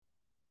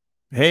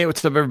Hey,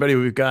 what's up, everybody?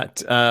 We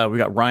got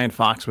Ryan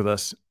Fox with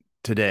us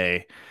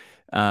today.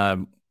 What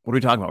are we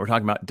talking about? We're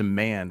talking about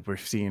demand. We're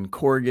seeing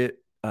corrugate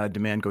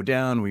demand go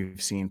down. We've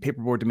seen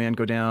paperboard demand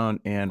go down,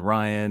 and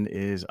Ryan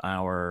is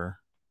our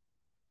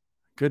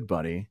good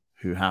buddy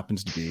who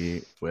happens to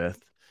be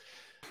with.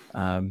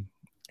 Um,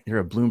 you're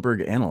a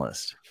Bloomberg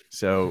analyst,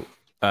 so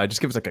just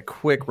give us like a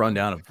quick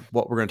rundown of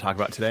what we're going to talk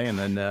about today, and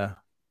then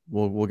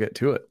we'll get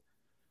to it.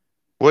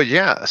 Well,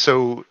 yeah.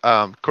 So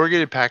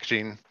corrugated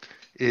packaging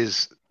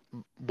is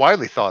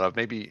widely thought of.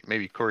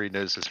 Maybe Corey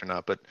knows this or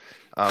not, but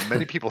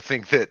many people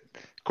think that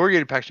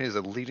corrugated packaging is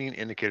a leading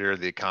indicator of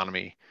the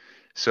economy.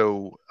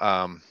 So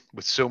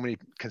with so many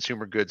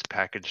consumer goods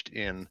packaged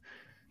in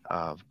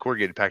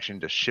corrugated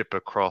packaging to ship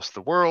across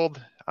the world,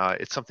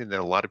 it's something that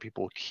a lot of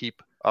people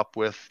keep up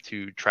with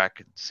to track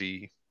and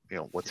see,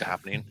 what's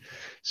happening.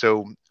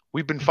 So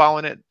we've been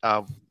following it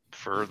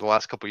for the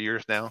last couple of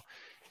years now,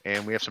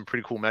 and we have some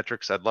pretty cool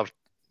metrics.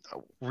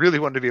 Really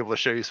wanted to be able to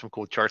show you some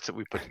cool charts that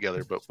we put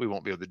together, but we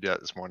won't be able to do that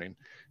this morning.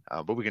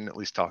 But we can at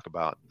least talk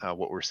about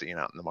what we're seeing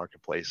out in the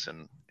marketplace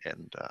and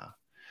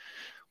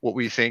what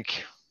we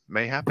think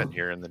may happen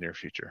here in the near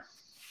future.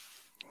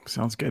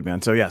 Sounds good,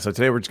 man. So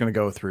today we're just going to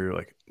go through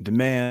like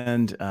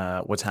demand,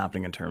 what's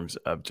happening in terms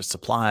of just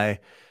supply,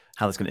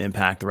 how that's going to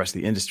impact the rest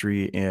of the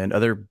industry, and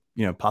other,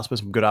 possibly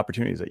some good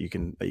opportunities that you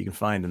can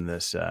find in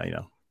this,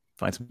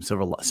 find some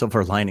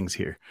silver linings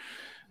here.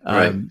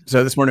 Right.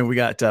 So this morning we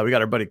got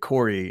our buddy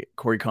Corey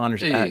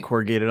Connors Hey, at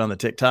Corrugated on the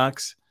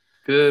TikToks.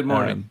 good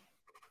morning. Um,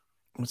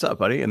 what's up,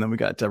 buddy? And then we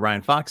got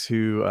Ryan Fox,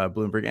 who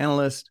Bloomberg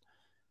analyst.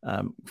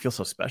 Feel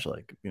so special,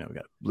 like we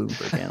got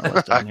Bloomberg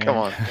analyst on here. Come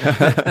on.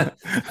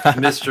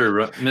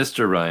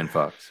 Mr. Ryan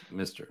Fox.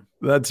 Mr.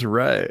 That's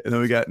right. And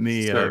then we got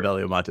me, Sir.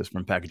 Velio Matos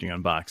from Packaging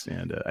Unboxed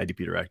and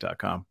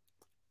idpdirect.com.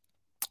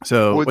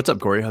 So Well, what's up,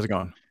 Corey? How's it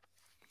going?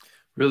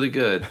 Really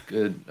good.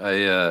 Good.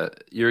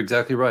 You're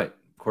exactly right.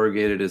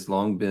 Corrugated has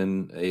long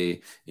been a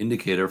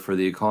indicator for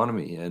the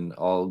economy, and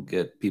I'll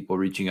get people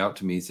reaching out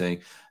to me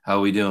saying, "How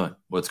are we doing?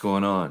 What's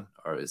going on?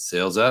 Are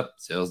sales up?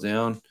 Sales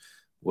down?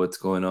 What's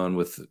going on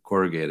with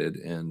corrugated?"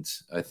 And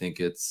I think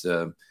it's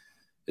an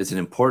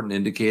important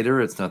indicator.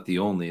 It's not the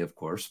only, of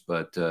course,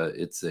 but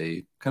it's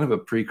a kind of a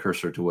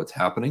precursor to what's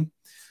happening.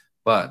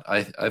 But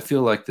I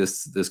feel like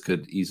this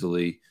could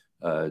easily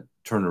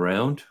turn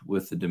around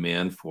with the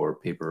demand for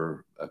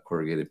paper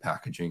corrugated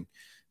packaging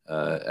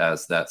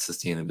as that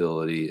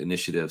sustainability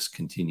initiatives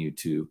continue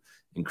to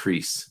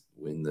increase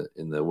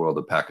in the world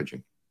of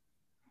packaging.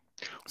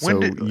 when So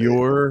did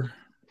you're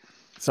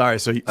sorry.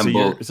 So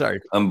you're sorry.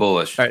 I'm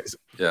bullish. All right.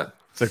 Yeah.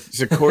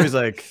 So Corey's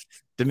like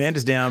demand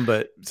is down,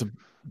 but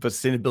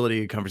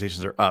sustainability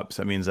conversations are up.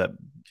 So that means that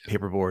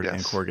paperboard and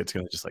yes. corrugate's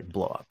going to just like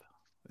blow up.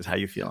 Is how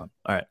you feeling?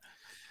 All right,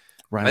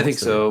 Ryan. I think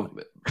so.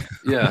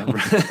 Yeah.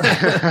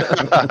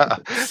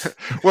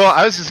 Well,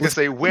 I was just gonna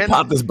say, when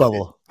pop this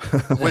bubble?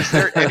 was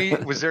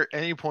there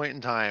any point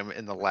in time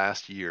in the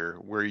last year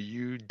where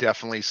you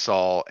definitely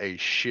saw a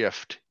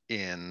shift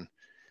in,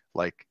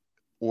 like,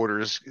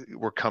 orders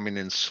were coming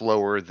in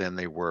slower than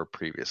they were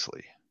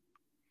previously?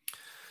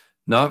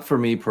 Not for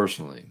me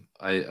personally.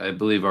 I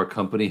believe our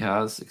company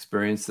has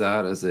experienced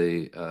that as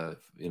a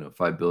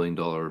 $5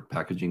 billion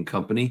packaging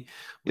company.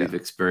 We've Yeah.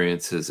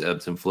 experienced his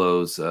ebbs and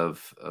flows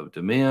of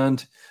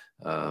demand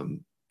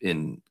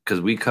in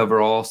because we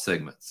cover all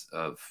segments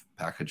of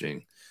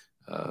packaging,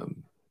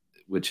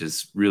 which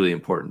is really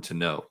important to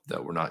know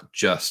that we don't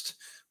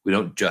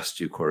just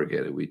do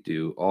corrugated. We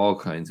do all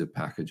kinds of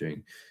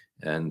packaging,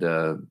 and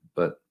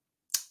but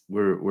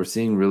we're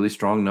seeing really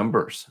strong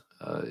numbers.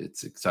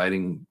 It's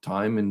exciting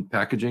time in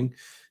packaging,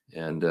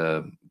 and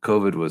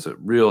COVID was a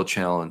real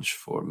challenge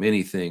for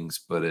many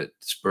things, but it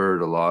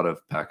spurred a lot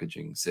of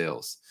packaging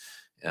sales,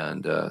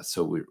 and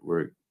so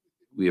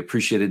we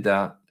appreciated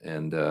that.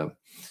 And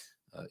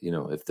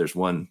if there's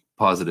one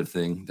positive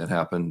thing that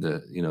happened,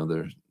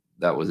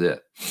 that was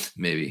it.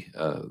 Maybe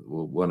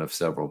one of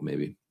several,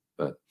 maybe.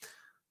 But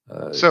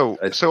So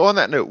on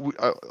that note,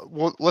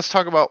 well, let's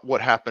talk about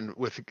what happened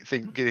with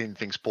getting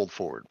things pulled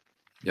forward.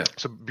 Yeah.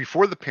 So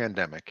before the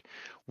pandemic,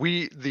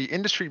 the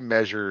industry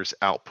measures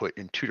output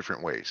in two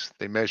different ways.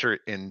 They measure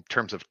it in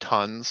terms of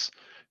tons.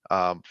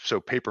 So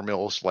paper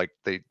mills, like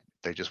they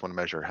just want to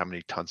measure how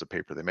many tons of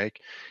paper they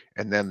make,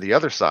 and then the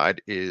other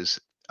side is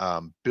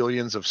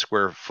billions of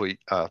square feet,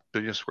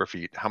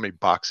 how many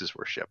boxes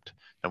were shipped.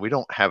 And we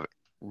don't have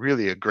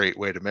really a great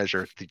way to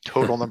measure the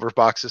total number of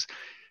boxes.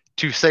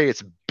 To say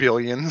it's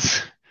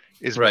billions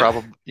is Right.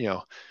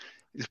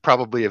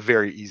 probably a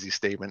very easy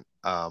statement.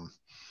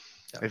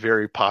 A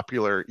very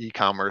popular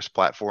e-commerce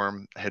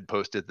platform had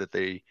posted that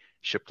they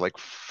shipped like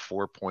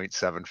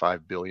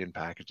 4.75 billion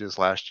packages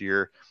last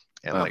year,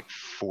 and Wow. like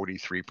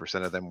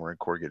 43% of them were in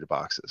corrugated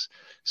boxes.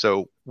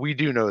 So we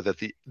do know that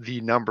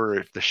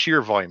the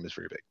sheer volume is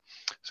very big.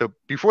 So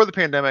before the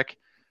pandemic,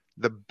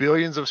 the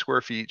billions of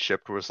square feet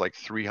shipped was like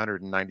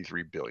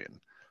 393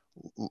 billion.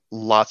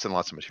 Lots and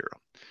lots of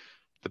material.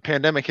 The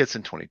pandemic hits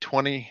in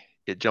 2020.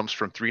 It jumps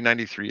from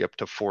 393 up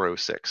to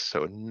 406.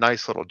 So a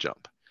nice little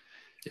jump.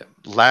 Yeah.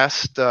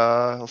 Last,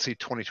 let's see,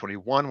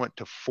 2021 went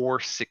to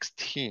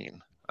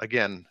 416.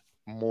 Again,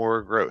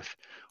 more growth.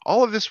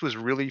 All of this was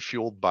really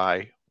fueled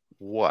by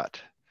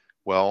what?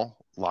 Well,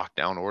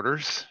 lockdown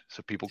orders,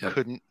 so people Yep.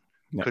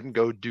 couldn't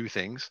go do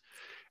things.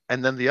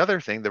 And then the other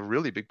thing, the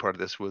really big part of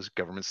this was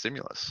government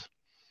stimulus.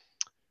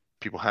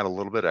 People had a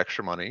little bit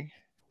extra money,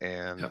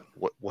 and Yep.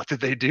 what did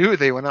they do?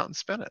 They went out and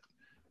spent it,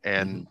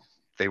 and Mm-hmm.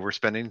 they were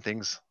spending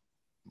things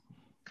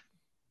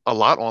a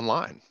lot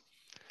online.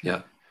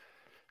 Yeah.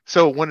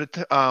 So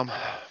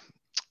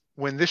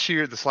when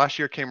this last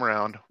year came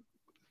around,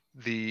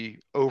 the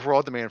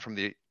overall demand from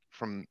the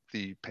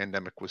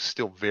pandemic was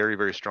still very,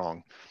 very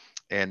strong.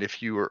 And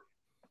if you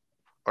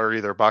are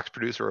either a box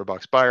producer or a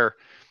box buyer,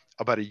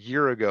 about a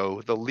year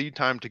ago, the lead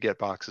time to get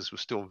boxes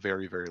was still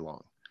very, very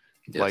long.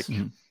 Yes.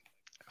 Like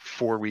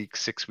 4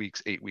 weeks, 6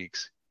 weeks, 8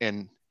 weeks.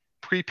 And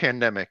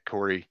pre-pandemic,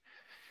 Corey,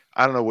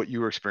 I don't know what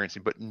you were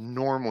experiencing, but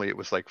normally it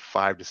was like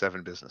 5 to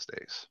 7 business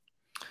days.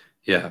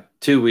 Yeah,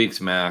 2 weeks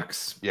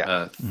max.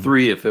 Yeah.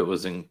 3 if it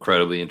was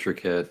incredibly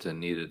intricate and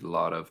needed a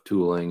lot of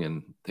tooling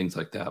and things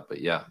like that.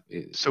 But yeah.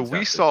 So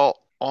we saw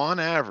on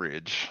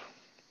average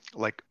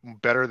like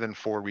better than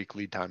 4-week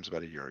lead times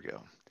about a year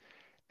ago.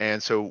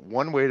 And so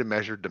one way to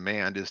measure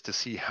demand is to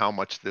see how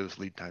much those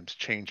lead times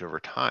change over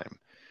time.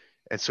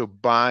 And so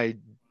by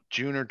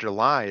June or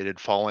July, it had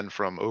fallen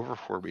from over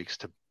 4 weeks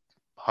to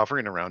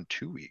hovering around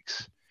 2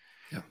 weeks.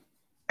 Yeah.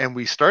 And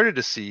we started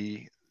to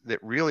see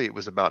that really it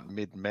was about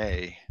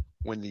mid-May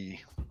when the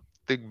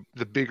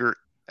bigger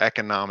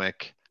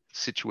economic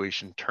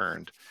situation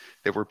turned.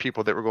 There were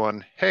people that were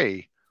going,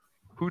 hey,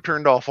 who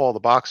turned off all the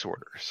box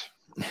orders?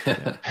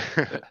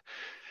 And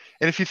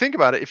if you think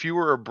about it, if you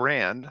were a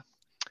brand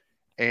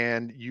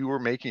and you were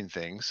making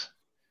things,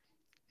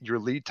 your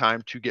lead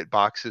time to get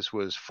boxes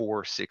was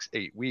 4, 6,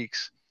 8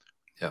 weeks.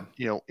 Yeah.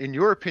 You know, in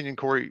your opinion,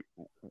 Corey,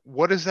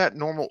 what does that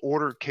normal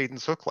order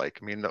cadence look like?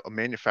 I mean, a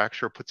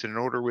manufacturer puts in an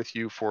order with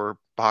you for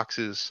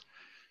boxes.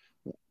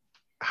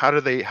 How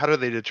do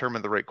they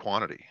determine the right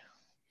quantity?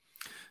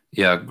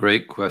 Yeah,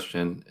 great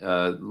question.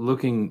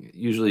 Looking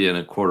usually in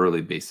a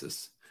quarterly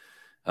basis.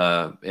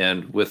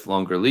 And with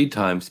longer lead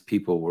times,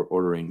 people were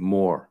ordering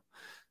more.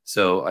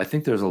 So I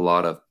think there's a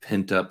lot of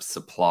pent up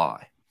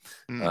supply,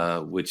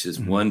 which is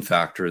one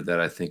factor that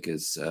I think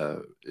is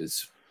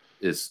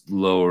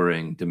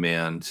lowering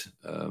demand,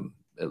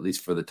 at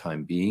least for the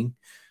time being.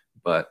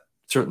 But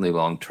certainly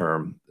long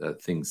term,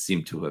 things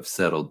seem to have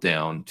settled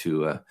down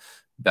to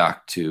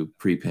back to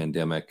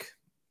pre-pandemic,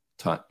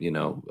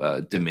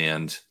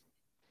 demand.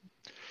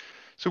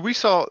 So we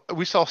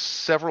saw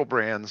several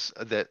brands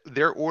that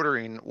their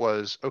ordering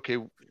was, okay,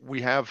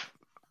 we have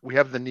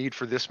the need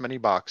for this many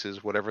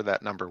boxes, whatever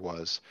that number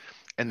was,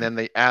 and then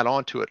they add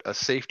on to it a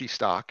safety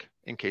stock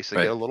in case they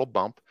get a little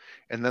bump,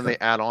 and then they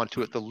add on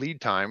to it the lead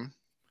time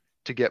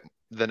to get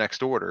the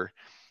next order.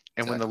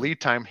 And when the lead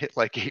time hit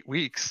like 8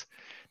 weeks,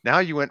 now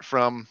you went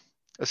from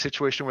a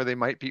situation where they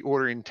might be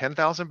ordering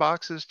 10,000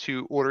 boxes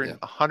to ordering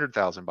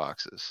 100,000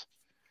 boxes.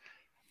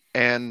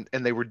 And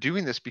they were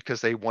doing this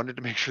because they wanted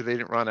to make sure they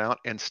didn't run out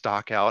and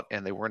stock out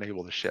and they weren't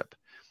able to ship.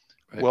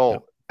 Right.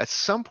 Well, at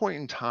some point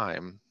in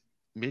time,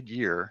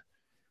 mid-year,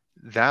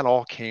 that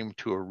all came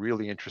to a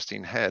really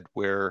interesting head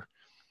where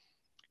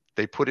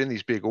they put in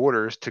these big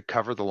orders to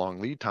cover the long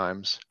lead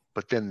times,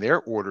 but then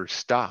their orders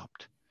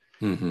stopped.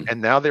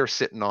 And now they're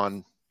sitting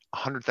on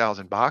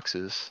 100,000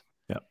 boxes,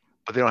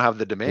 but they don't have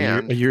the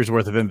demand. A year's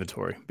worth of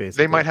inventory,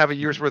 basically. They might have a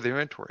year's worth of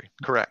inventory.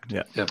 Correct.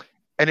 Yeah.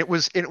 And it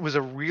was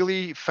a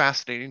really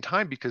fascinating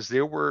time because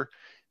there were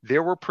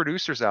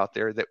producers out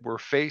there that were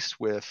faced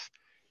with,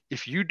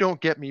 if you don't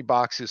get me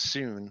boxes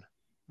soon,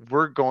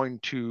 we're going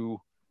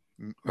to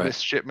miss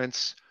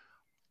shipments.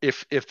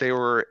 If they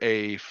were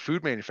a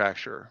food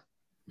manufacturer,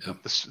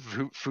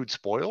 the food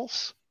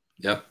spoils.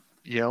 Yeah.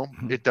 You know,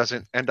 it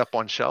doesn't end up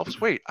on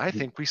shelves. Wait, I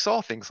think we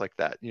saw things like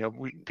that. You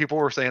know, people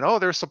were saying, "Oh,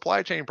 there's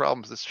supply chain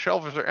problems. The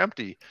shelves are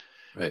empty."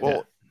 Right.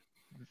 Well,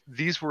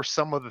 these were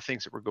some of the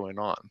things that were going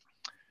on.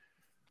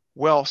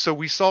 Well, so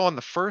we saw in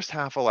the first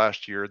half of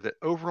last year that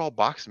overall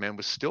box demand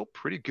was still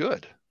pretty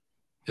good.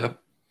 Yep.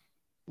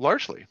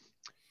 Largely.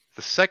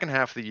 The second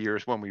half of the year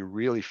is when we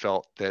really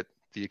felt that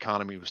the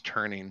economy was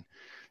turning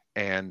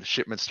and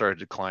shipments started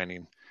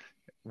declining.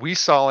 We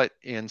saw it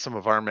in some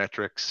of our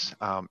metrics.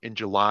 In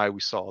July, we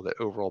saw that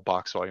overall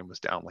box volume was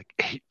down like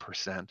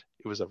 8%.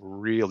 It was a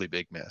really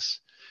big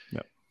miss.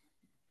 Yep.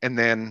 And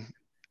then,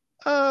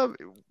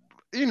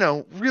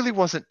 really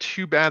wasn't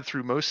too bad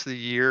through most of the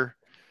year.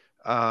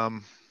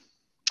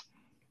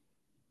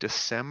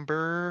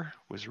 December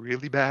was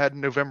really bad.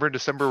 November and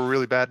December were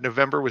really bad.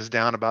 November was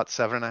down about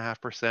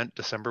 7.5%.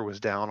 December was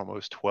down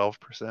almost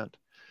 12%.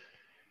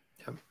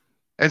 Yep.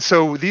 And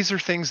so these are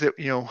things that,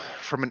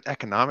 from an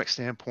economic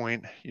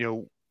standpoint,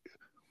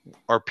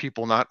 are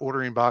people not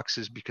ordering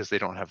boxes because they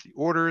don't have the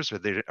orders?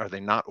 Are they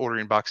not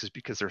ordering boxes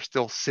because they're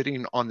still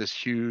sitting on this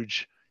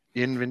huge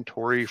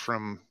inventory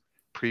from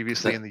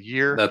previously in the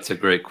year? That's a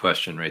great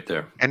question right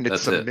there. And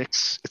it's That's a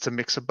mix. It's a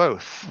mix of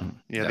both.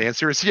 Yeah. The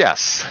answer is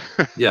yes.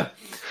 Yeah,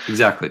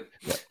 exactly.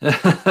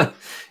 Yeah.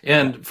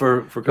 And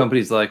for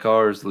companies like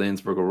ours,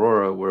 Landsberg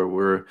Aurora, where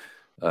we're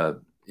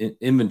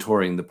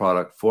inventorying the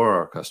product for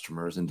our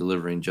customers and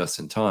delivering just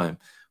in time,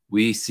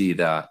 we see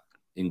that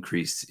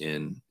increase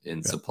in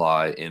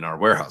supply in our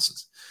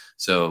warehouses.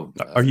 So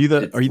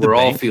we're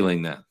all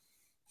feeling that.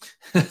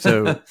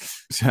 So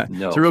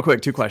No. So real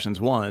quick, two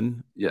questions.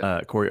 One,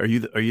 Yeah. Corey, are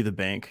you the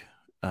bank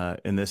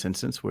in this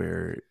instance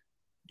where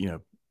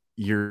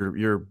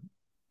you're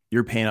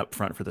paying up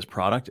front for this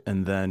product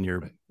and then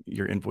you're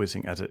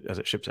invoicing as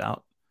it ships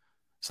out?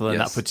 So then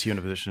that puts you in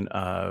a position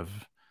of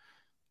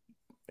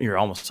you're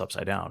almost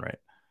upside down, right?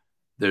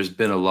 There's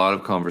been a lot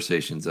of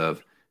conversations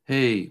of,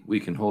 hey, we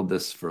can hold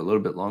this for a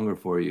little bit longer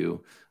for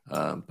you,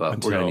 but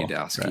we're going to need to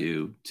ask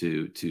you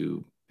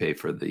to pay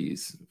for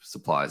these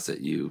supplies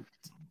that you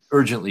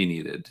urgently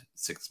needed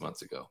 6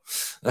 months ago.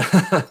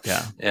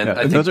 And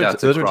I think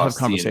that's those across are tough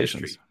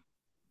conversations.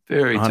 The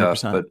industry. Very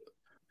 100%. Tough, but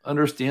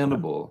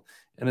understandable,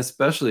 and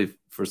especially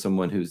for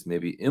someone who's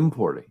maybe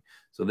importing.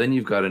 So then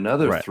you've got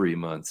another 3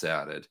 months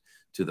added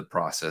to the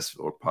process,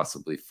 or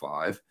possibly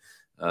 5,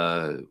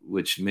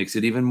 which makes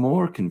it even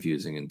more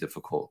confusing and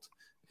difficult.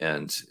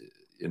 And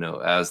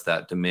as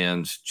that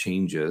demand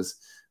changes,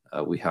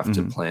 we have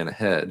to plan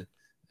ahead.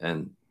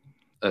 And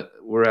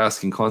we're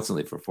asking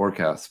constantly for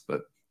forecasts,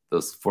 but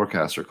those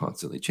forecasts are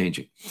constantly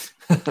changing.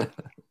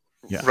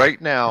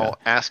 Right now,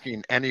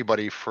 asking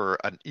anybody for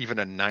even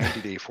a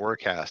 90-day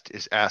forecast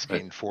is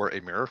asking for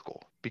a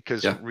miracle,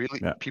 because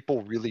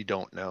people really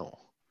don't know.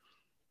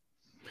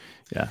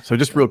 Yeah. So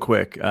just real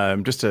quick,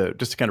 just to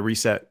kind of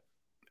reset,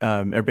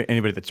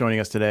 anybody that's joining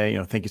us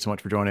today, thank you so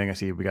much for joining. I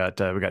see we got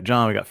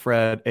John, we got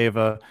Fred,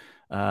 Ava.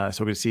 So we're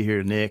going to see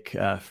here Nick,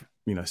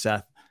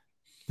 Seth.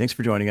 Thanks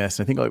for joining us.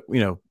 I think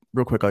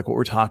real quick, like what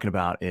we're talking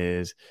about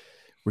is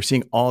we're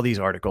seeing all these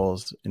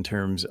articles in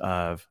terms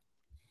of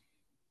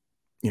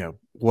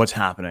what's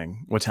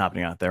happening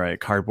out there, right?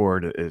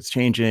 Cardboard is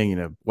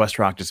changing.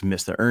 WestRock just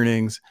missed their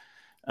earnings.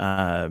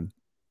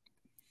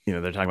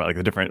 They're talking about like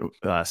the different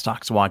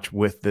stocks to watch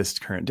with this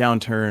current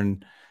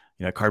downturn.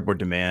 Cardboard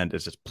demand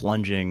is just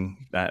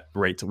plunging at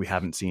rates that we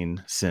haven't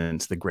seen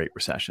since the Great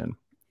Recession.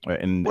 Right?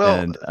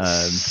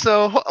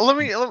 So let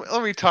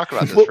me talk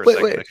about this for a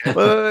second.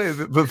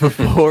 Wait. But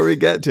before we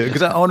get to it,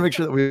 because I want to make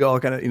sure that we all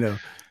kind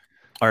of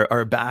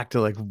are back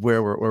to like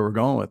where we're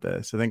going with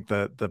this. I think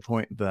the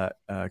point that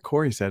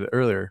Corey said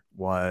earlier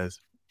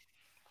was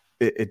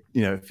it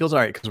feels all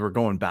right because we're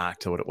going back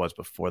to what it was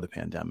before the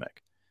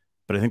pandemic.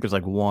 But I think there's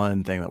like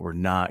one thing that we're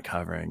not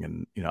covering,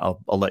 and I'll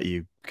let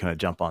you kind of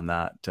jump on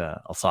that.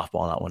 I'll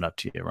softball that one up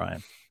to you,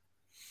 Ryan.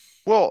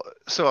 Well,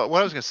 so what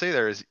I was going to say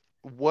there is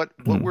what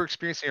we're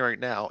experiencing right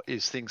now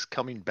is things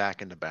coming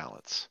back into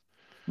balance.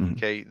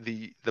 Okay,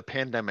 the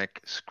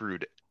pandemic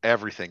screwed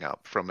everything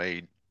up from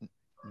a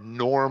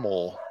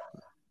normal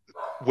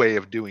way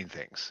of doing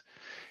things,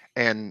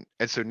 and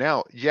so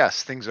now,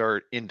 yes, things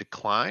are in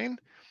decline,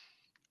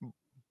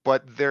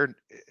 but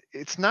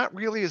it's not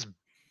really as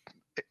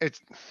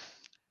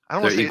I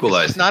don't want to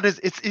say it's not as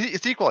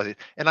it's equalizing.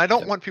 And I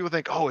don't want people to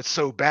think, oh, it's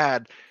so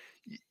bad.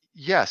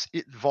 Yes,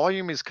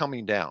 volume is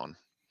coming down.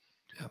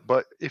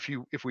 But if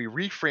we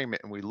reframe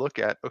it and we look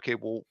at, okay,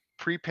 well,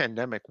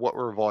 pre-pandemic, what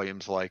were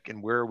volumes like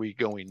and where are we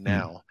going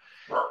now?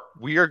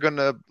 We are going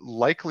to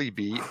likely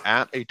be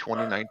at a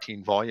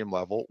 2019 volume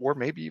level, or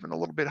maybe even a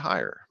little bit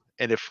higher.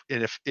 And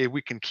if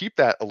we can keep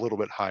that a little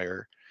bit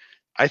higher,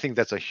 I think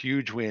that's a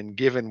huge win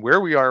given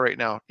where we are right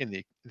now in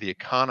the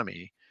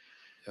economy,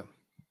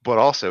 but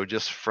also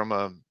just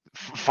from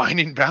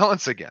finding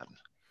balance again.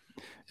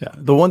 Yeah,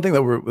 the one thing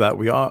that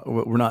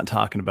we're not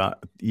talking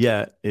about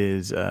yet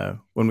is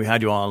when we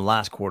had you on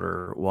last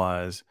quarter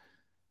was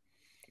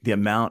the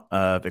amount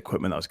of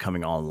equipment that was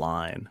coming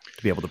online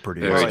to be able to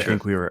produce. I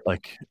think we were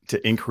like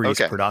to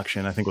increase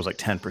production. I think it was like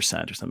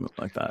 10% or something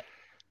like that.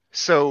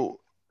 So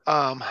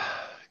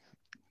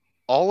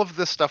all of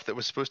the stuff that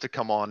was supposed to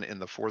come on in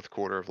the fourth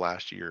quarter of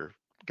last year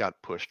got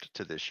pushed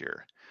to this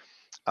year.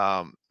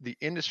 The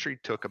industry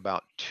took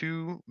about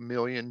 2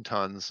 million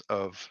tons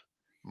of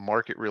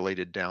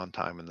market-related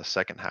downtime in the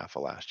second half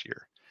of last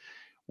year.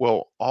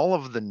 Well, all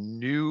of the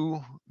new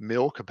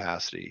mill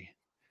capacity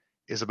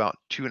is about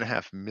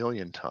 2.5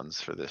 million tons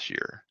for this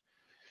year.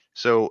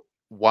 So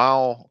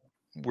while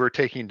we're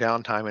taking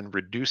downtime and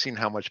reducing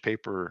how much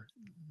paper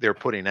they're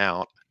putting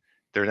out,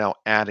 they're now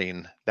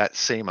adding that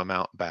same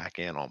amount back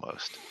in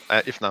almost,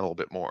 if not a little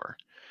bit more.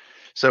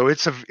 So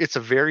it's a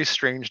very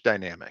strange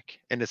dynamic,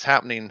 and it's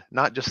happening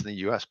not just in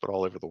the US, but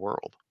all over the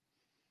world.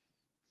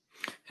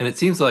 And it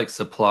seems like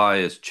supply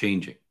is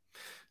changing.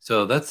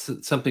 So that's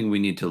something we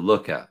need to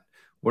look at.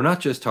 We're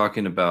not just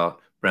talking about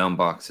brown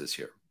boxes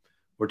here.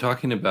 We're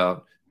talking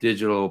about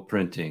digital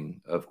printing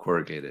of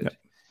corrugated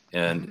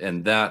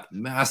and that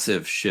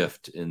massive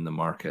shift in the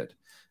market.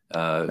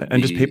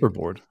 And just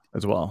paperboard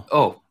as well.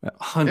 Oh,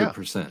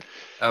 100%.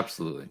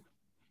 Absolutely.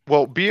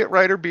 Well, be it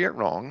right or be it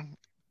wrong,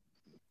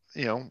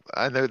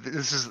 I know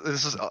this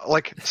is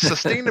like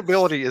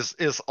sustainability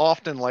is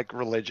often like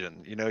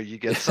religion. You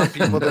get some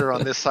people that are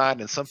on this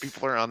side and some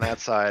people are on that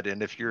side.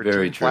 And if you're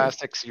Very team true.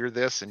 plastics, you're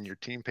this, and your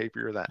team paper,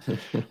 you're that.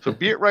 So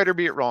be it right or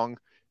be it wrong,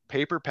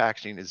 paper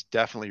packaging is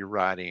definitely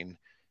riding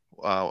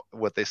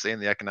what they say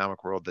in the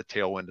economic world, the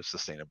tailwind of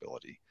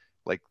sustainability.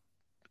 Like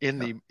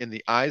in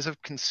the eyes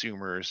of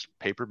consumers,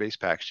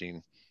 paper-based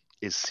packaging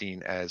is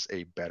seen as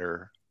a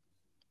better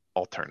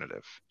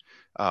alternative.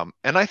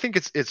 And I think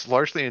it's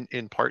largely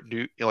in part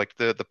due, like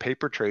the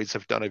paper trades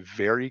have done a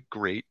very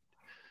great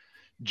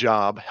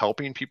job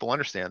helping people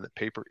understand that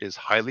paper is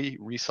highly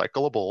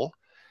recyclable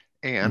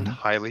and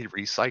highly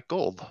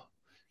recycled.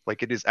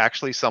 Like it is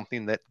actually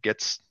something that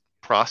gets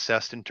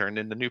processed and turned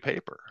into new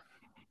paper.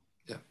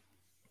 Yeah.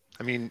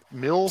 I mean,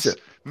 mills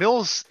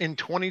in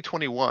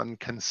 2021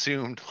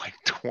 consumed like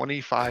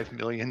 25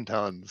 million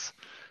tons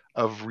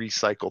of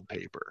recycled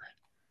paper.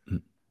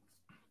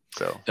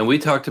 So, and we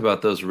talked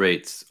about those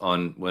rates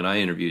on when I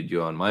interviewed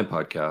you on my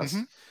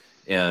podcast,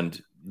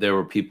 and there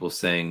were people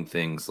saying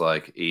things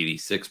like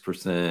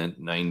 86%,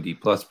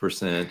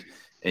 90+%,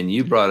 and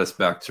you brought us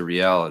back to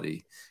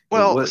reality.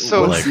 Well, what's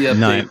like the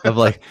update?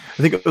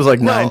 I think it was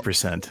like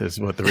 9% is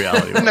what the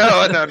reality was.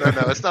 No,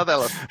 it's not that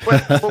low.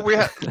 But we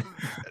have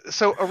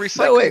so a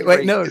recycling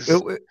rate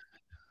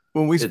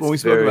when we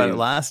spoke about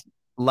it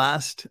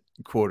last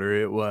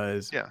quarter, it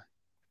was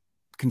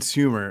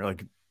consumer,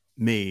 like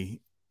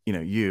me,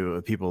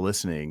 you, people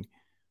listening,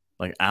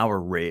 like our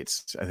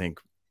rates, I think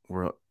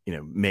were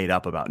made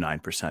up about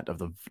 9% of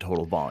the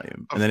total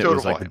volume, and then it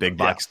was like the big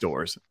box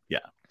stores. Yeah.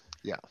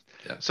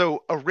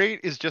 So a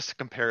rate is just a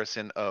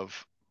comparison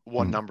of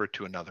one number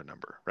to another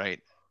number, right?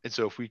 And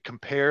so if we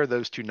compare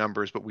those two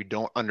numbers, but we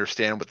don't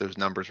understand what those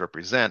numbers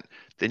represent,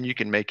 then you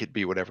can make it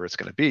be whatever it's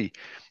going to be.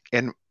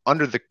 And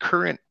under the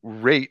current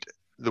rate,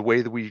 the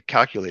way that we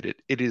calculate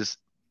it, it's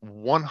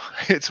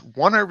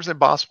 100%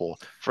 possible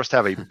for us to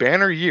have a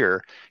banner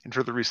year and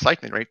for the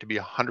recycling rate to be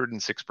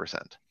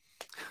 106%.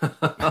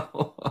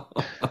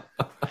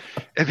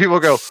 And people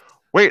go,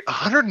 wait,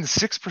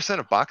 106%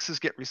 of boxes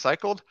get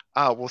recycled?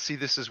 Well, see,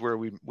 this is where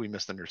we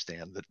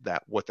misunderstand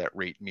that what that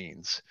rate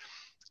means.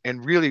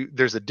 And really,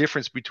 there's a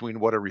difference between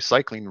what a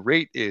recycling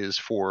rate is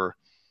for,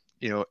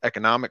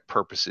 economic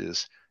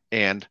purposes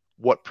and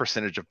what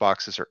percentage of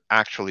boxes are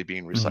actually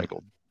being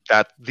recycled.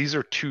 That these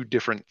are two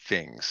different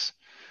things.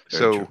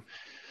 So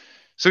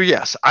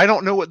yes, I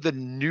don't know what the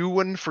new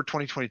one for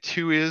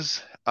 2022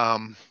 is.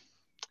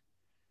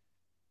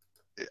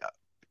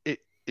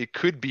 It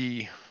could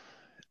be.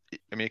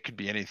 I mean, it could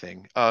be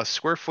anything.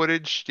 Square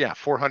footage,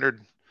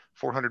 400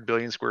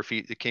 billion square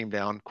feet. It came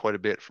down quite a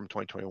bit from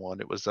 2021.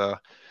 It was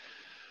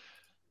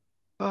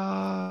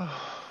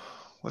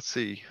let's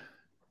see,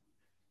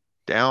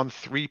 down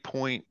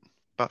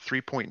about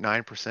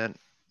 3.9%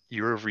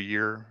 year over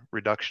year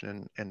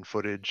reduction in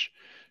footage.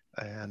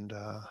 And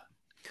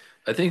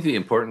I think the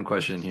important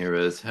question here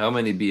is, how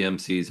many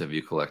BMCs have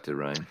you collected,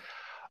 Ryan?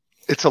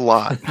 It's a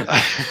lot.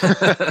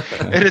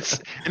 and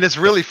it's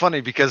really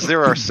funny because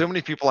there are so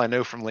many people I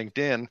know from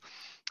LinkedIn,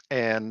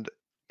 and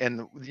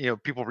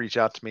people reach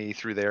out to me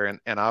through there, and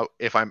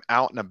if I'm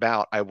out and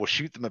about, I will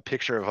shoot them a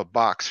picture of a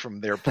box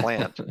from their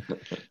plant.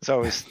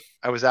 So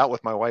I was out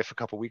with my wife a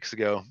couple weeks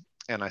ago,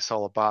 and I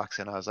saw a box,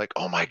 and I was like,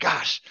 oh my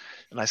gosh,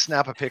 and I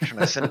snap a picture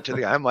and I send it to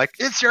the guy. I'm like,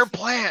 it's your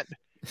plant.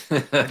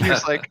 And he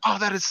was like, oh,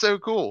 that is so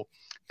cool.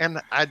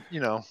 And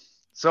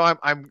so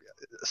I'm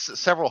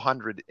several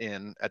hundred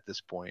in at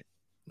this point.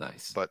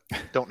 Nice. But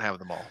don't have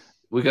them all.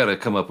 We got to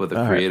come up with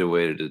a creative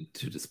way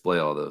to display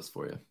all those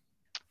for you.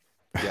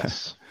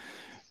 Yes.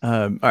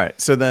 All right.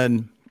 So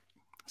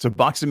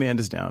box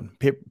demand is down.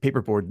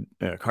 Paperboard,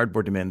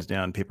 cardboard demand is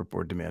down.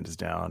 Paperboard demand is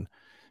down.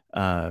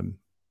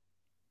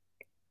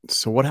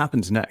 So what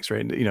happens next,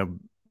 right?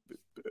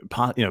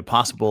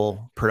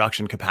 Possible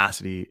production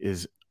capacity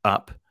is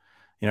up.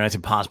 It's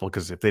impossible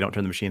because if they don't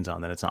turn the machines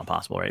on, then it's not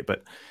possible, right?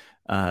 But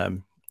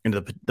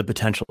the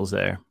potential is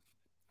there.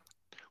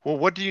 Well,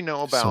 what do you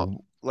know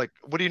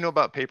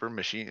about paper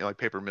machine, like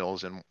paper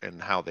mills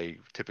and how they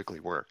typically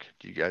work?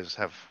 Do you guys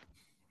have?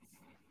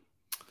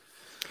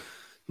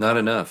 Not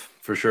enough,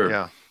 for sure.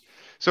 Yeah.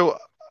 So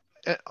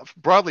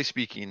broadly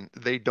speaking,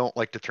 they don't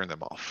like to turn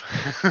them off.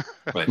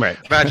 Right.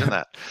 Imagine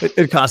that.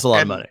 It costs a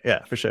lot of money.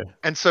 Yeah, for sure.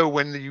 And so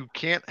when you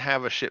can't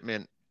have a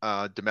shipment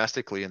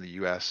domestically in the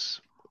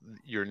U.S.,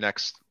 your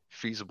next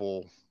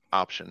feasible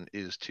option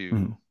is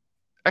to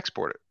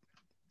export it.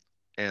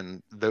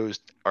 And those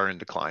are in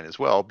decline as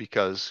well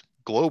because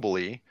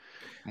globally,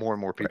 more and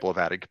more people have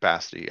added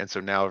capacity. And so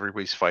now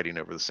everybody's fighting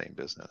over the same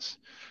business.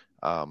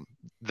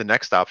 The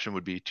next option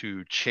would be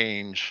to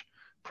change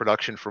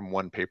production from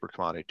one paper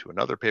commodity to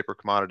another paper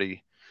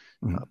commodity.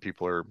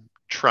 People are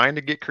trying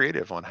to get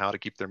creative on how to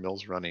keep their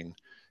mills running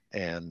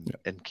and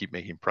keep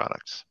making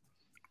products.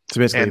 So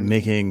basically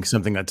making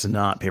something that's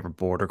not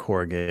paperboard or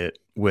corrugate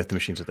with the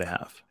machines that they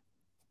have.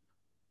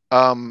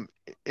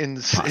 In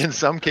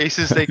some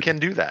cases they can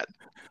do that.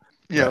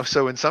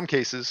 So in some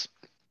cases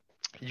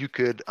you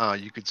could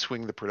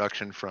swing the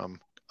production from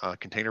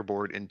container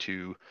board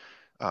into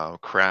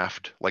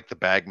craft like the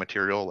bag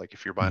material, like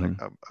if you're buying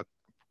Mm-hmm.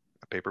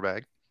 a paper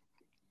bag,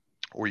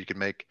 or you can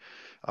make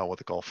what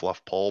they call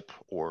fluff pulp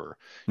or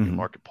Mm-hmm.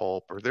 market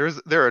pulp, or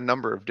there are a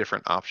number of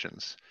different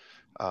options,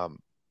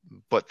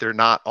 but they're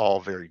not all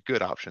very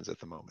good options at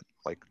the moment.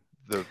 Like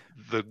the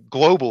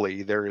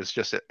globally there is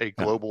just a Yeah.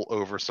 global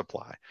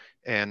oversupply,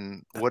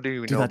 and what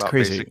do we Dude, know that's about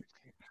crazy.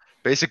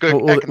 basic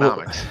Well,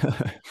 economics?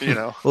 You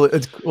know,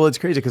 it's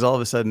crazy because all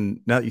of a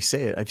sudden, now that you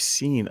say it, I've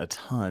seen a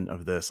ton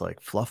of this like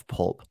fluff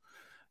pulp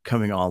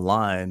coming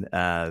online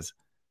as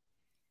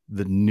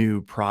the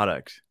new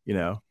product.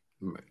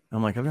 Right.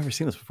 I'm like, I've never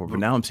seen this before, but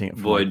now I'm seeing it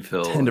from like Void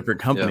fill. 10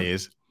 different Yeah.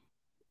 companies.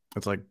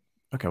 It's like,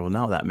 okay, well,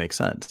 now that makes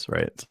sense,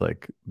 right? It's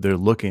like they're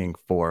looking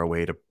for a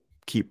way to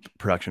keep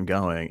production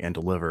going and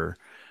deliver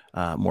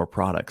more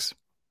products.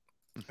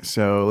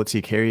 So let's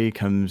see. Carrie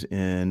comes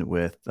in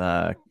with,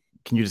 can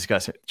you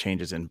discuss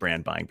changes in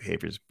brand buying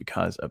behaviors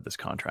because of this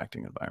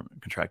contracting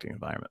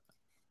environment?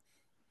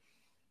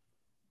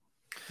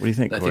 What do you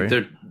think,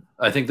 Corey?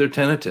 I think they're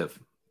tentative,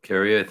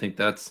 Carrie. I think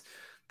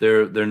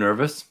they're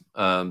nervous.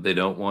 They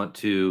don't want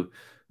to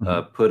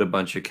put a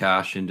bunch of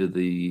cash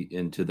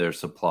into their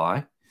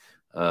supply,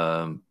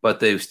 but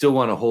they still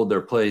want to hold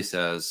their place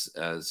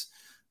as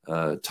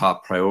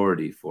top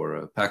priority for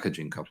a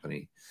packaging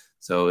company.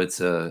 So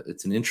it's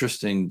an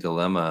interesting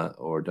dilemma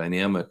or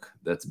dynamic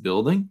that's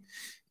building,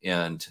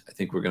 and I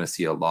think we're going to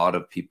see a lot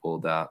of people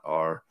that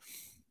are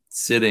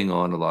sitting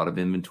on a lot of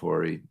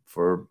inventory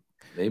for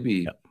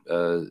maybe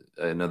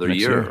another Next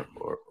year year.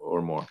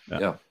 or more.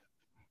 Yeah.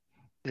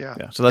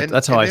 So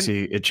that's how I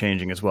see it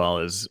changing as well.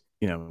 Is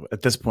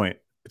at this point,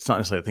 it's not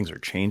necessarily that things are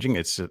changing;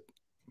 it's that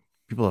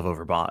people have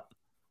overbought,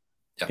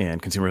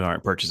 and consumers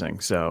aren't purchasing.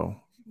 So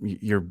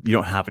you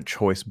don't have a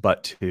choice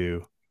but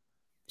to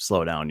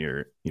slow down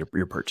your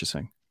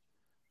purchasing.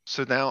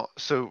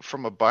 So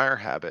from a buyer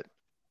habit,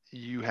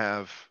 you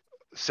have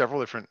several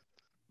different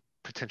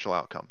potential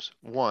outcomes.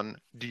 One,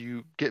 do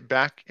you get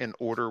back and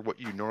order what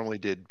you normally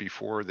did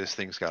before this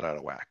thing's got out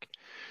of whack?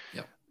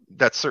 Yep.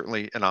 That's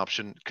certainly an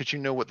option because you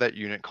know what that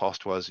unit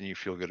cost was and you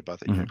feel good about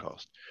that unit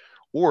cost.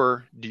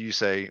 Or do you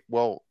say,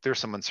 well, there's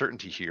some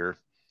uncertainty here.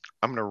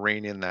 I'm going to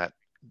rein in that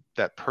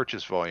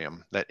purchase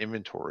volume, that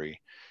inventory,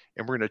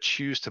 and we're going to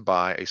choose to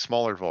buy a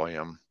smaller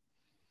volume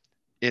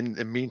in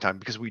the meantime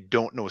because we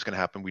don't know what's going to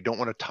happen. We don't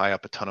want to tie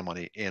up a ton of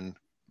money in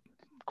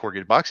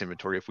corrugated box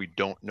inventory if we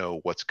don't know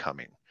what's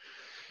coming.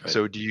 Right.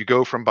 So do you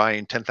go from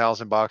buying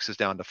 10,000 boxes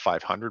down to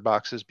 500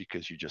 boxes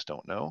because you just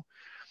don't know?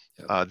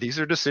 Yep. These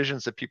are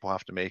decisions that people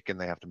have to make,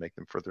 and they have to make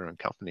them for their own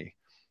company.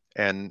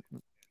 And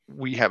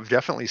we have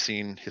definitely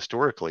seen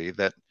historically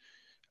that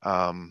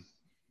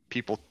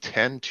people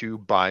tend to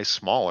buy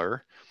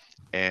smaller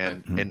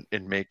and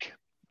make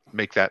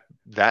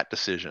that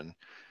decision.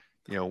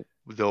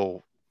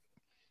 They'll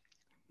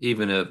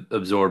even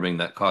absorbing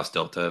that cost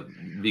delta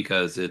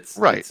because it's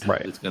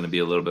going to be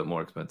a little bit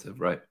more expensive,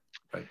 right?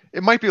 Right.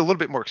 It might be a little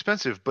bit more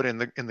expensive, but in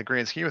the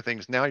grand scheme of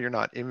things, now you're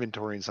not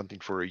inventorying something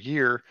for a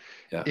year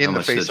in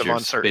the face of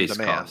uncertain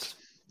demand. Cost?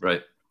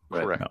 Right.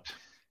 Correct.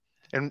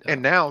 No.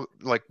 And now,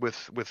 like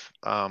with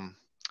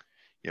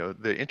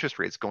the interest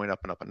rates going up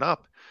and up and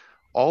up,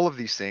 all of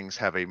these things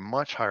have a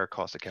much higher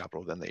cost of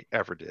capital than they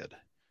ever did.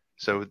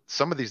 So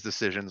some of these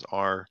decisions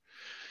are,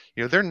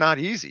 they're not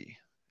easy.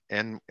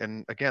 And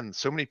again,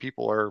 so many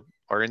people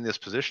are in this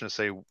position to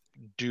say,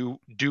 do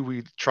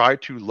we try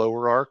to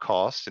lower our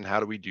costs, and how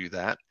do we do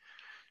that?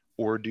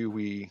 Or do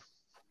we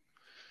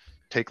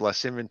take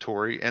less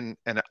inventory? And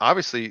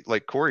obviously,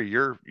 like Corey,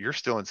 you're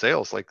still in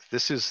sales. Like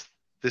this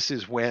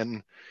is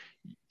when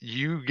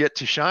you get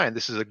to shine.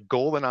 This is a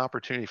golden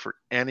opportunity for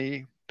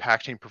any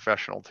packaging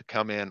professional to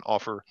come in,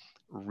 offer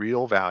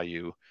real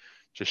value,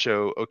 to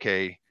show,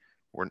 okay,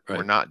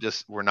 we're not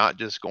just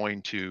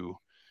going to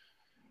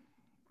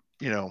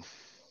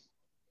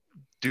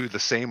do the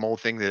same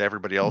old thing that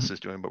everybody else is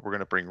doing, but we're going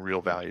to bring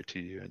real value to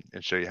you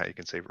and show you how you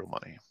can save real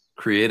money.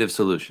 Creative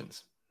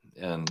solutions,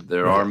 and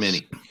there are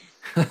many.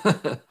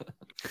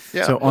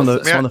 So on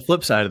the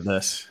flip side of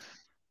this,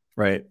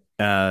 right,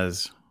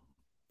 as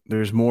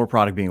there's more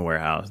product being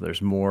warehoused,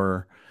 there's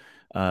more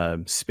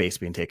space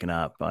being taken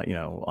up,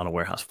 on a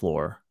warehouse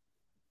floor.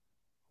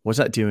 What's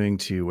that doing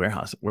to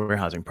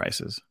warehousing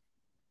prices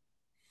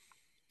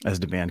as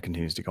demand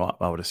continues to go up?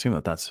 I would assume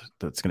that's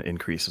going to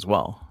increase as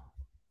well.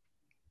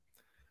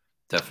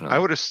 Definitely.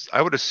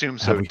 I would assume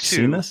so. Have we too.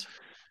 seen this?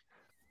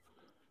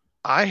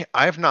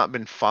 I've not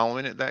been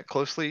following it that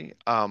closely.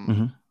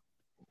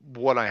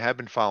 What I have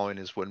been following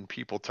is when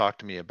people talk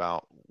to me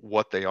about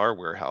what they are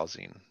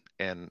warehousing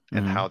and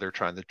how they're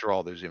trying to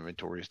draw those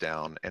inventories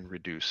down and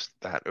reduce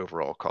that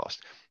overall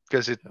cost.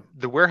 Because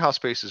the warehouse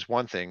space is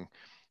one thing,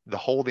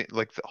 holding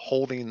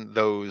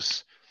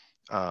those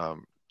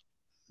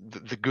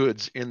the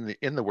goods in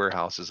the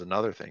warehouse is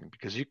another thing,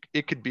 because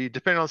it could be,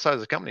 depending on the size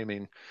of the company. I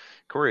mean,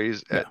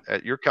 Corey's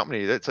at your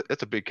company, that's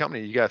a big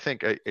company. You got to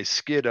think a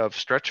skid of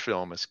stretch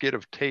film, a skid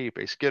of tape,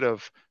 a skid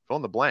of fill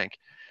in the blank.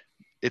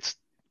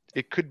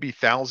 It could be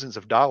thousands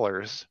of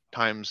dollars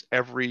times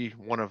every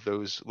one of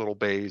those little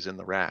bays in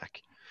the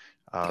rack.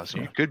 So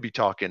you could be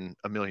talking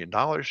 $1 million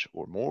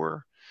or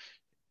more.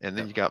 And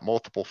then you got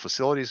multiple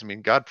facilities. I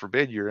mean, God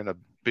forbid you're in a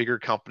bigger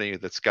company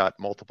that's got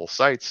multiple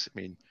sites. I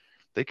mean,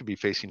 they could be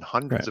facing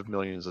hundreds of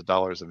millions of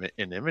dollars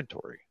in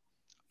inventory.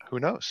 Who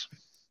knows?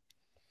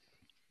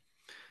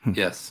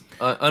 Yes,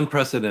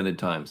 unprecedented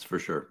times for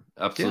sure.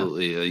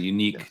 Absolutely a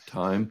unique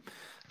time,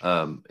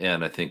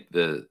 and I think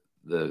the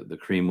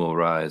cream will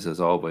rise as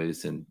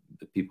always, and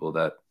the people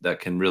that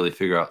can really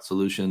figure out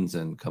solutions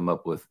and come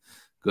up with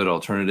good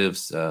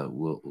alternatives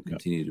will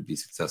continue to be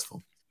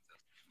successful.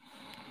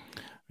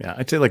 Yeah,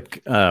 I'd say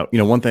like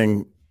one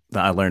thing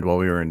that I learned while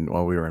we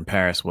were in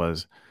Paris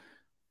was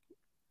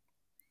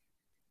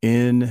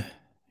in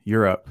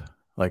Europe,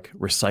 like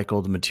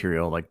recycled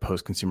material, like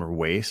post-consumer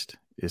waste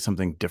is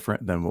something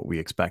different than what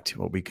we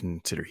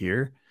consider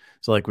here.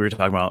 So like we were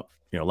talking about,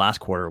 last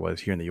quarter was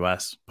here in the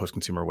US,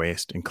 post-consumer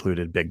waste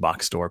included big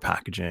box store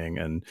packaging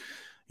and,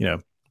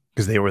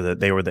 because they were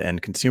the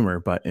end consumer,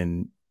 but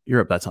in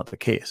Europe, that's not the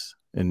case.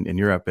 In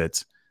Europe,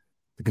 it's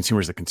the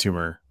consumer is the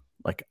consumer,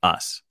 like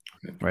us,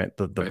 right?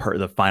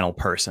 The final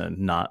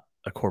person, not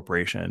a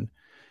corporation.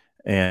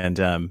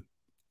 And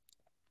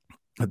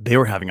they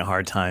were having a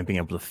hard time being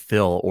able to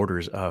fill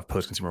orders of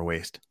post-consumer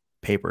waste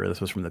paper.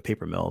 This was from the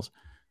paper mills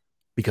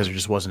because there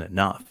just wasn't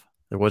enough.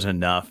 There wasn't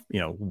enough,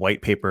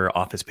 white paper,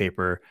 office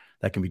paper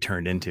that can be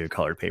turned into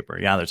colored paper.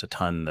 Yeah, there's a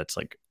ton that's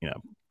like,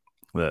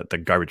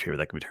 the garbage paper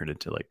that can be turned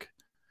into like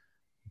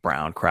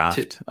brown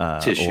craft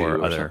tissue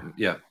or other. Something.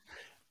 Yeah.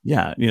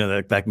 Yeah.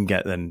 That can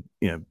get then,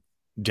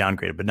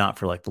 downgraded, but not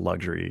for like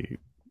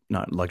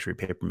not luxury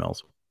paper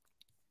mills.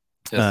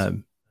 Yes.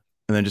 And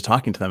then just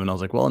talking to them, and I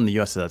was like, well, in the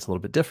US, that's a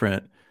little bit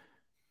different.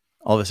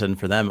 All of a sudden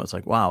for them, it was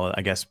like, wow,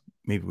 I guess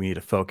maybe we need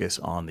to focus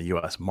on the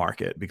US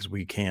market because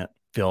we can't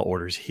fill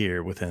orders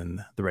here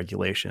within the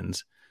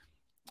regulations,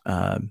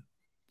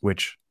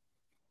 which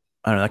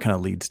I don't know, that kind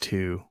of leads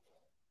to,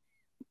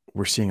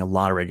 we're seeing a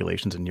lot of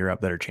regulations in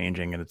Europe that are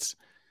changing. And it's,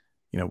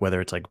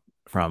 whether it's like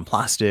from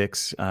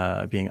plastics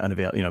being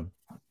unavailable,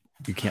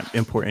 you can't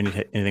import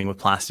anything with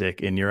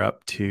plastic in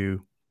Europe,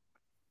 to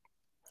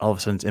all of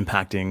a sudden it's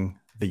impacting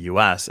the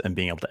US and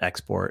being able to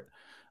export.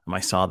 I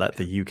saw that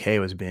the UK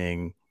was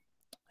being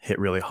hit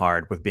really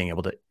hard with being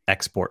able to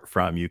export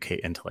from UK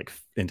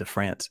into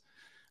France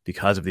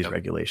because of these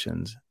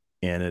regulations.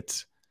 And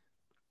it's,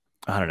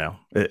 I don't know,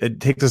 it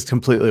takes us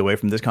completely away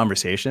from this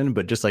conversation,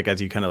 but just like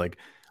as you kind of like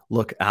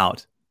look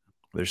out,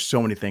 there's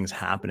so many things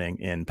happening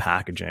in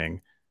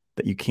packaging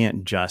that you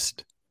can't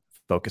just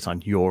focus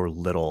on your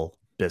little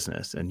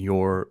business and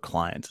your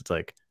clients. It's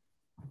like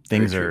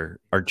things are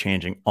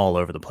changing all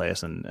over the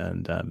place,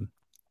 and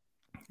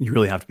you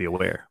really have to be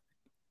aware.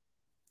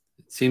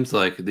 It seems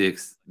like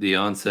the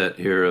onset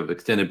here of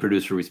extended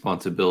producer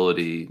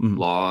responsibility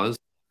laws,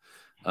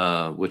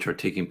 which are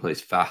taking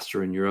place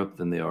faster in Europe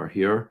than they are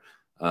here,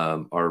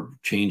 are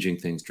changing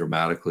things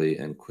dramatically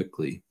and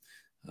quickly.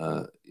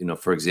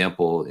 For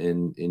example,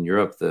 in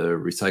Europe, the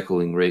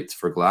recycling rates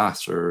for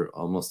glass are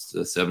almost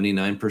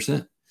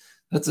 79%.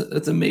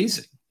 That's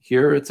amazing.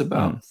 Here, it's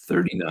about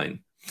 39.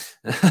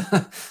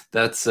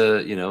 That's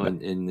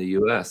in the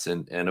U.S.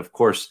 and of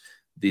course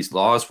these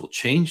laws will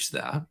change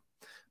that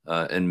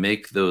and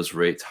make those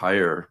rates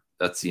higher.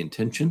 That's the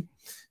intention,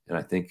 and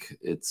I think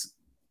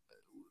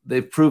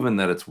they've proven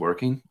that it's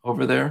working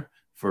over there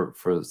for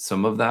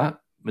some of that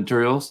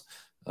materials.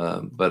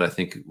 But I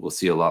think we'll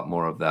see a lot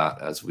more of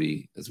that as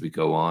we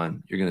go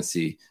on. You're going to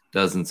see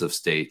dozens of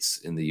states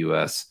in the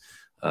U.S.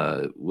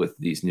 With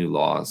these new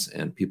laws,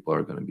 and people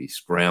are going to be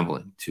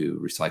scrambling to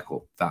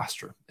recycle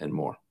faster and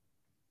more.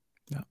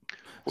 Yeah.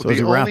 Well, so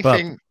as we wrap up,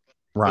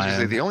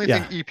 Ryan, the only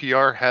thing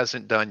EPR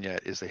hasn't done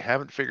yet is they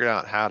haven't figured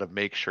out how to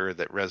make sure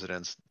that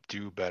residents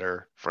do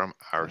better from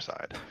our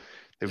side.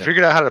 They've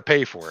figured out how to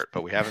pay for it,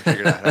 but we haven't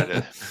figured out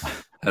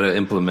how to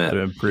implement, how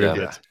to improve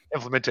it.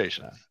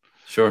 Implementation. Yeah.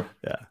 Sure.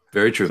 Yeah.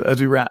 Very true. So as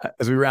we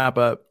wrap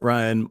up,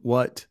 Ryan,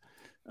 what's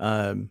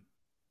the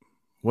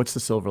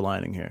silver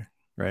lining here?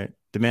 Right?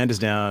 Demand is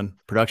down,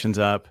 production's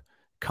up,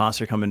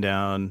 costs are coming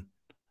down,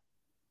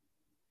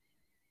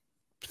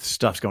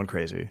 stuff's going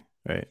crazy,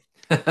 right?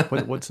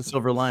 What's the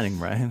silver lining,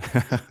 Ryan?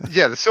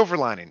 Yeah, the silver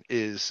lining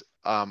is,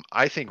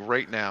 I think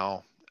right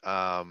now,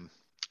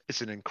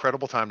 it's an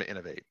incredible time to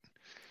innovate.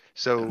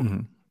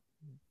 So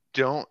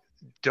don't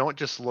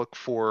just look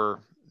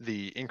for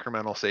the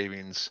incremental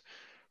savings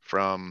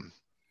from,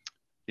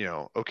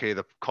 okay,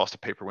 the cost of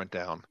paper went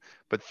down,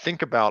 but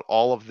think about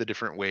all of the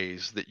different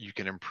ways that you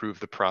can improve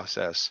the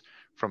process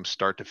from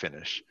start to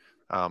finish.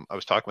 I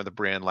was talking with a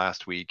brand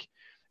last week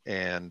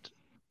and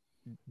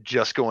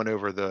just going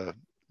over the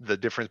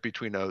difference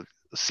between a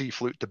C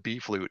flute to B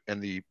flute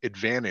and the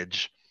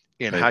advantage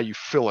in how you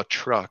fill a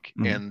truck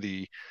and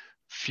the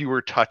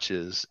fewer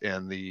touches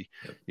and the,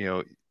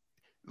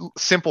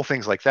 simple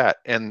things like that.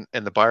 And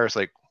the buyer's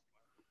like,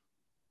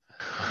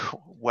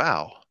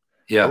 wow.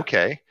 Yeah.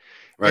 Okay.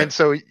 Right. And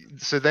so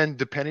then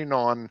depending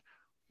on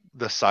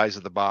the size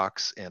of the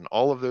box and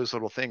all of those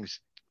little things,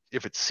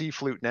 if it's C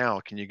flute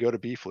now, can you go to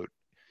B flute?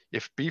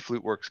 If B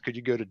flute works, could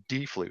you go to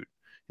D flute?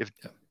 If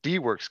D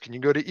works, can you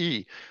go to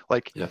E?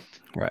 Like,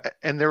 right.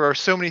 And there are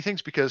so many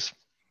things, because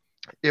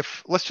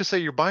if, let's just say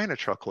you're buying a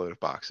truckload of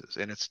boxes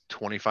and it's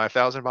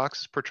 25,000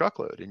 boxes per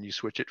truckload, and you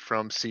switch it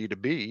from C to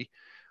B,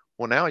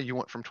 well, now you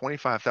went from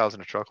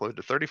 25,000 a truckload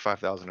to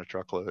 35,000 a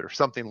truckload or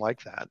something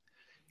like that.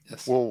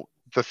 Yes. Well,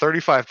 the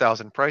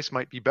 35,000 price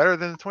might be better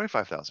than the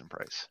 25,000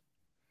 price.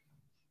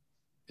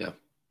 Yeah.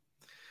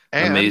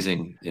 And,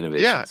 amazing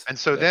innovations. Yeah. And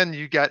so then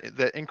you got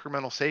the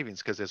incremental savings,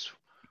 because there's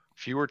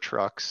fewer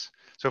trucks.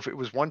 So if it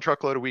was one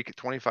truckload a week at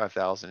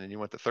 25,000 and you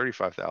went to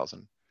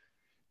 35,000,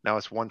 now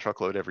it's one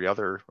truckload every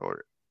other,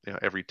 or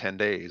every 10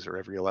 days or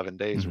every 11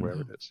 days or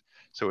whatever it is.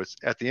 So it's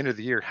at the end of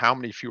the year, how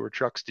many fewer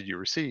trucks did you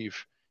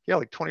receive? Yeah,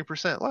 like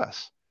 20%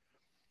 less.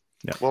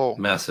 Yeah. Well,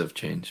 massive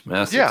change,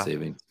 massive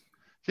savings.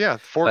 Yeah,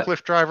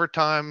 forklift driver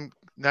time,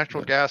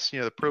 natural gas,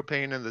 the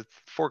propane and the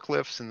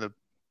forklifts, and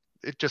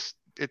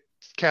it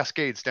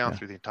cascades down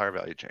through the entire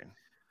value chain.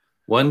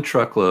 One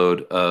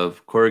truckload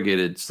of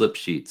corrugated slip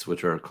sheets,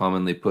 which are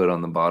commonly put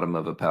on the bottom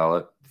of a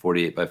pallet,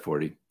 48 by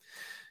 40,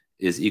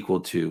 is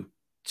equal to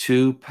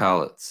 2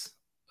 pallets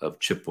of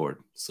chipboard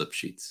slip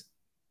sheets.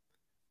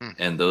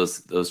 And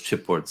those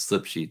chipboard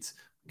slip sheets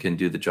can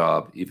do the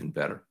job even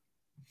better.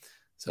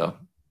 So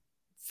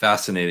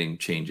fascinating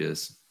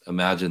changes.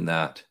 Imagine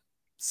that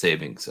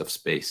savings of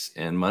space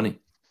and money.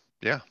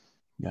 Yeah.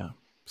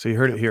 So you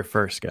heard it here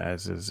first,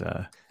 guys, is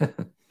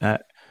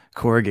at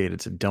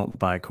corrugated, so don't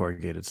buy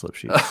corrugated slip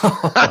sheets.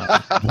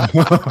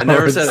 I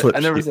never said it. I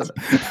never said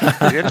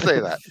it. You didn't say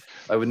that.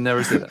 I would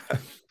never say that.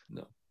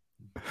 No.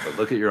 But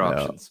look at your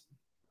options.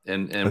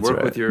 And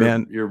work with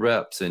your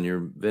reps and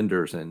your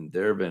vendors and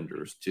their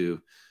vendors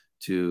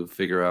to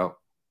figure out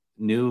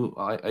new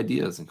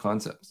ideas and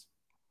concepts.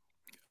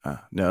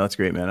 No, that's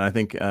great, man. I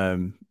think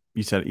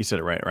you said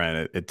it right,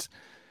 Ryan. It's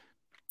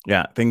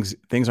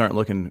things aren't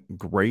looking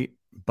great,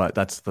 but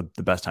that's the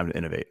best time to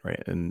innovate,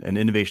 right? And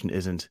innovation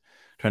isn't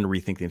trying to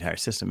rethink the entire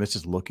system. It's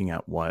just looking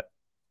at what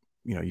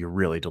you're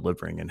really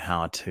delivering and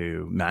how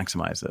to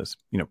maximize this.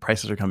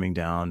 Prices are coming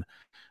down.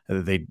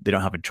 They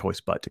don't have a choice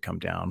but to come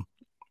down.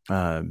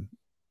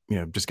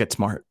 Just get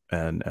smart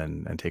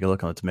and take a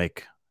look, and let's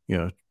make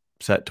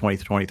set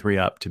 2023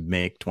 up to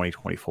make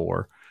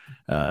 2024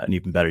 an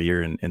even better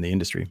year in the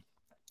industry.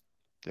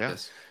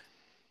 Yes.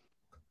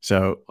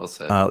 So well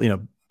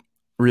said.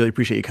 Really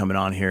appreciate you coming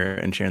on here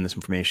and sharing this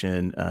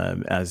information.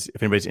 As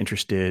if anybody's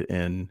interested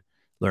in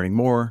learning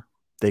more,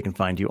 they can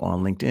find you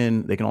on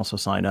LinkedIn. They can also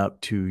sign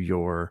up to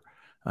your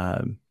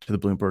to the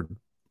Bloomberg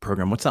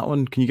program. What's that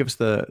one? Can you give us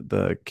the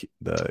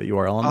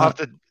URL on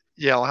that?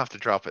 I'll have to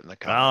drop it in the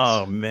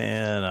comments. Oh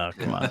man,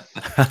 come on.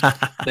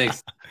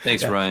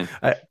 Thanks, Ryan.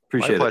 I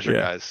appreciate it. My pleasure,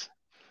 guys.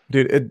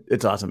 Dude,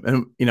 it's awesome.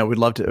 And we'd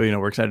love to,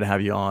 we're excited to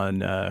have you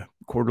on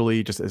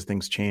quarterly, just as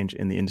things change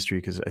in the industry,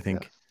 because I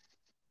think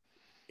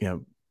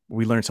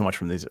we learned so much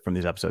from these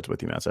episodes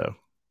with you, man. So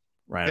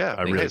Ryan,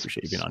 I really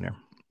appreciate you being on here.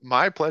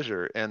 My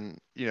pleasure. And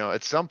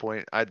at some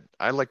point I'd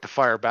like to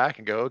fire back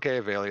and go,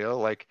 okay,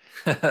 Avelio, like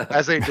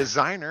as a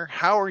designer,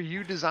 how are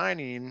you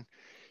designing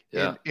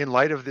in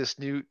light of this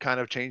new kind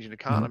of changing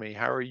economy?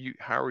 How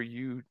are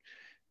you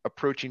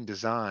approaching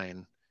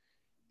design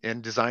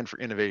and design for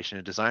innovation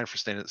and design for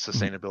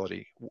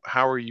sustainability?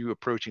 How are you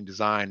approaching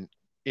design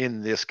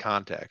in this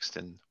context?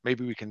 And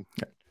maybe we can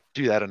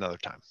do that another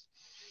time.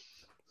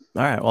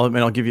 All right. Well, I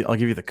mean, I'll give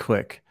you the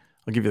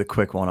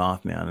quick one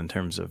off, man, in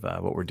terms of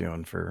what we're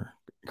doing for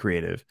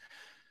creative.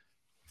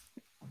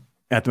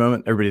 At the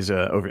moment, everybody's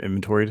over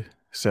inventoried.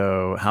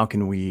 So how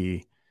can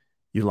we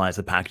utilize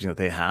the packaging that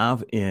they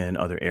have in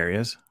other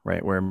areas,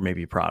 right? Where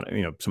maybe product,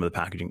 some of the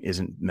packaging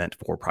isn't meant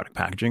for product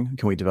packaging.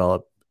 Can we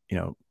develop,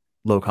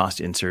 low cost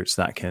inserts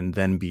that can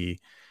then be,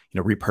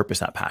 repurpose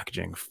that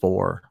packaging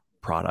for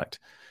product?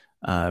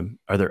 Are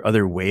there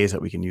other ways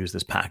that we can use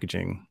this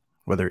packaging,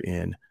 whether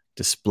in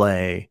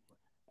display,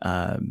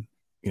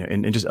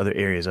 in just other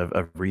areas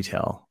of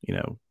retail,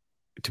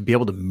 to be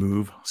able to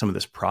move some of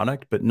this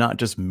product, but not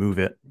just move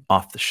it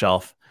off the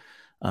shelf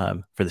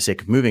for the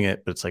sake of moving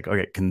it, but it's like,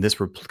 okay,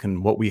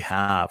 can what we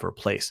have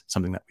replace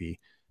something that we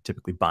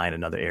typically buy in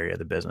another area of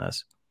the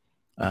business?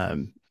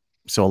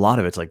 So a lot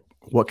of it's like,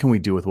 what can we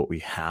do with what we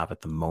have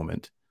at the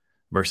moment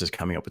versus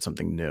coming up with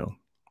something new,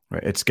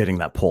 right? It's getting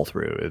that pull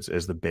through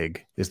is the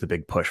big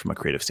push from a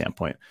creative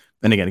standpoint.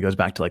 And again, it goes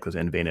back to like those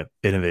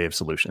innovative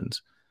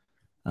solutions.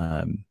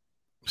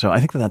 So I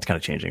think that's kind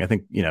of changing. I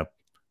think,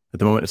 at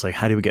the moment it's like,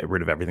 how do we get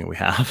rid of everything we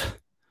have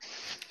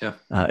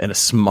in a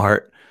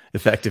smart,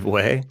 effective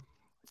way,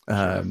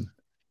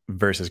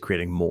 versus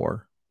creating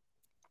more,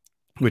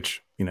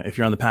 which, if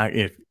you're on the pack,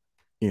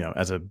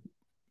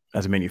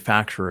 as a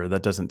manufacturer,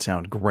 that doesn't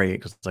sound great,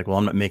 because it's like, well,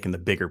 I'm not making the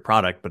bigger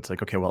product, but it's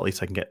like, okay, well, at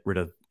least I can get rid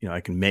of, I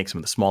can make some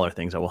of the smaller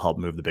things that will help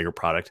move the bigger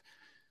product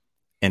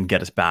and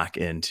get us back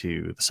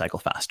into the cycle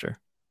faster.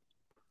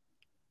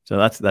 So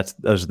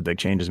those are the big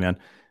changes, man.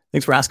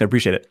 Thanks for asking. I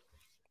appreciate it.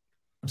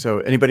 So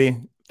anybody,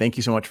 thank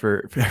you so much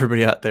for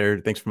everybody out there.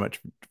 Thanks so much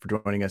for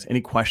joining us.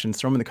 Any questions,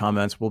 throw them in the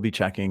comments. We'll be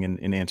checking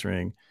and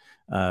answering.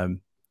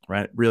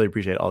 Right. Really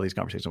appreciate all these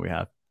conversations we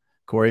have.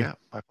 Corey. Yeah,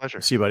 my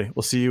pleasure. See you, buddy.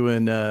 We'll see you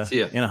in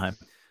Anaheim.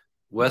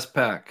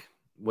 Westpac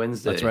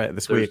Wednesday. That's right.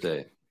 This Thursday.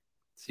 week.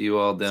 See you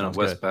all down Sounds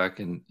at Westpac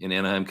in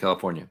Anaheim,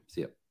 California.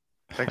 See ya.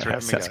 Thanks for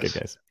having me, Sounds guys. good,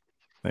 guys.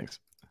 Thanks.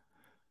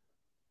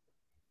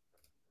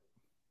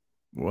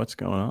 What's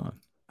going on?